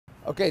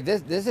Okay,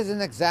 this is an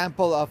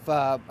example of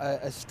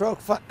a stroke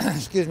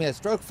excuse me, a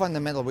stroke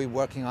fundamental we're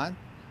working on.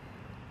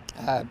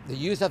 The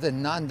use of the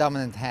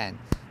non-dominant hand.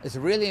 It's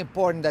really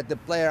important that the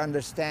player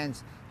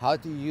understands how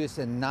to use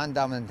a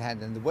non-dominant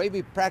hand. And the way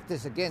we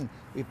practice, again,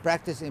 we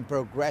practice in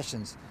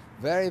progressions.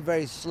 Very,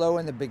 very slow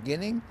in the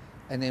beginning,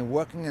 and then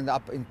working it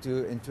up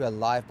into a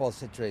live ball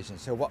situation.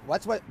 So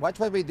watch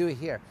what we do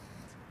here.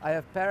 I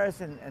have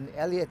Paris and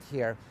Elliot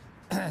here.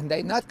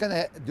 They're not going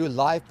to do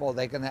live ball.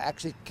 They're going to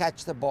actually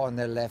catch the ball in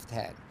their left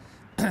hand.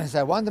 So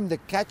I want them to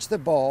catch the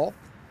ball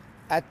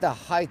at the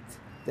height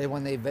they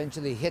want to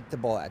eventually hit the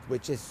ball at,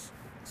 which is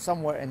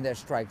somewhere in their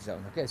strike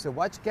zone. Okay, so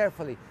watch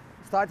carefully.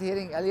 Start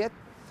hitting, Elliot.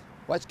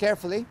 Watch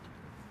carefully.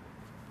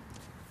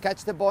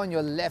 Catch the ball in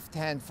your left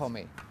hand for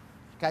me.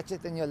 Catch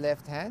it in your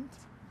left hand.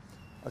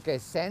 Okay,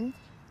 send.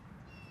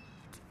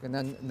 And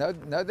then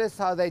notice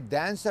how they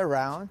dance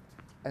around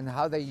and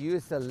how they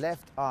use the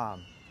left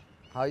arm.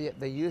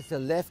 They use the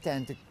left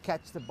hand to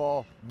catch the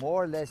ball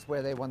more or less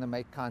where they want to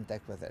make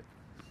contact with it.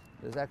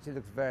 This actually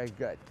looks very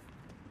good.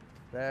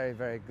 Very,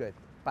 very good.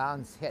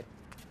 Bounce, hit.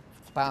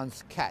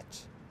 Bounce,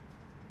 catch.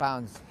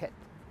 Bounce, hit.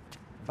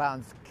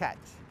 Bounce, catch.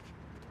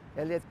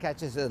 Elliot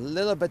catches a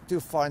little bit too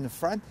far in the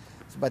front,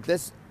 but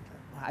this,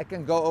 I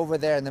can go over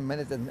there in a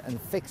minute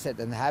and fix it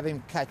and have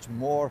him catch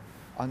more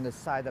on the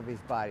side of his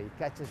body. He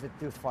catches it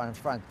too far in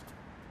front.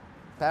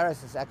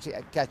 Paris is actually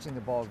catching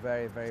the ball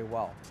very, very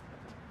well.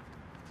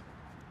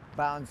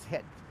 Bounce,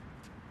 hit.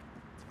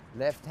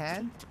 Left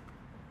hand.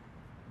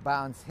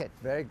 Bounce, hit.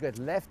 Very good.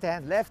 Left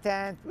hand, left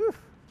hand. Woof.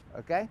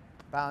 Okay.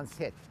 Bounce,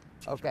 hit.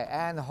 Okay,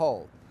 and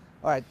hold.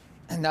 All right.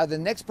 Now the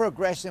next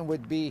progression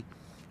would be,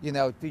 you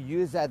know, to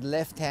use that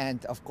left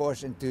hand, of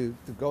course, and to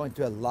go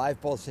into a live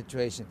ball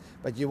situation.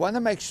 But you want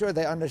to make sure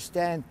they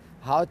understand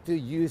how to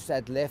use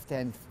that left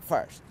hand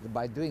first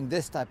by doing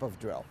this type of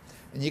drill.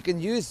 And you can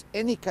use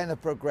any kind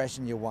of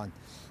progression you want.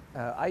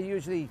 I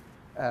usually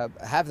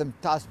have them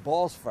toss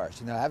balls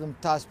first, you know, have them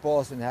toss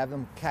balls and have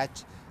them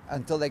catch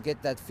until they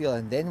get that feel,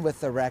 and then with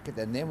the racket,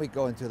 and then we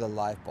go into the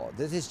live ball.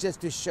 This is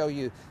just to show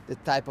you the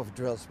type of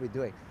drills we're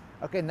doing.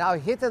 Okay, now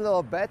hit a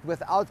little bit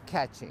without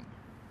catching.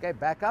 Okay,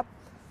 back up.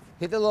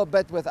 Hit a little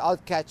bit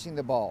without catching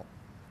the ball.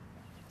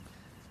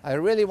 I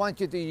really want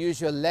you to use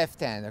your left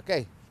hand,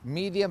 okay?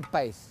 Medium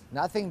pace,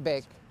 nothing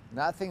big,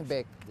 nothing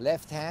big.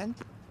 Left hand,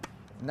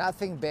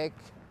 nothing big.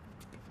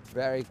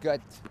 Very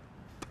good.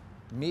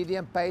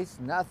 Medium pace,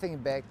 nothing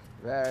big.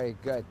 Very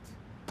good.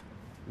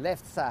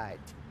 Left side.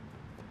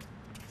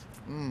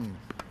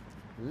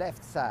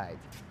 Left side.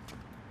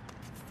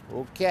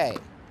 Okay.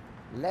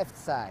 Left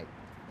side.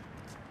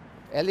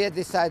 Elliot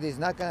decided he's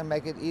not going to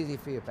make it easy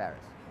for you, Paris.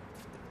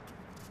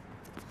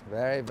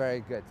 Very,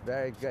 very good.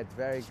 Very good.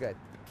 Very good.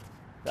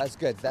 That's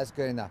good. That's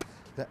good enough.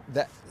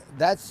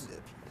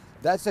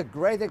 That's a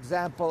great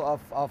example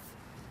of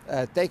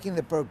taking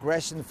the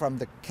progression from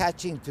the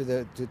catching to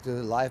the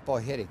live ball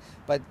hitting.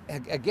 But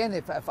again,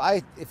 if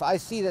I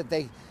see that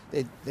they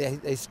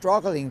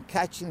struggle in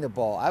catching the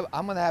ball,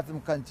 I'm going to have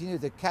them continue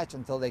to catch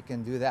until they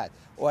can do that,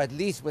 or at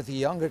least with the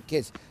younger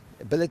kids,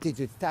 ability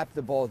to tap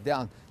the ball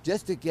down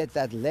just to get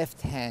that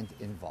left hand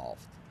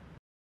involved.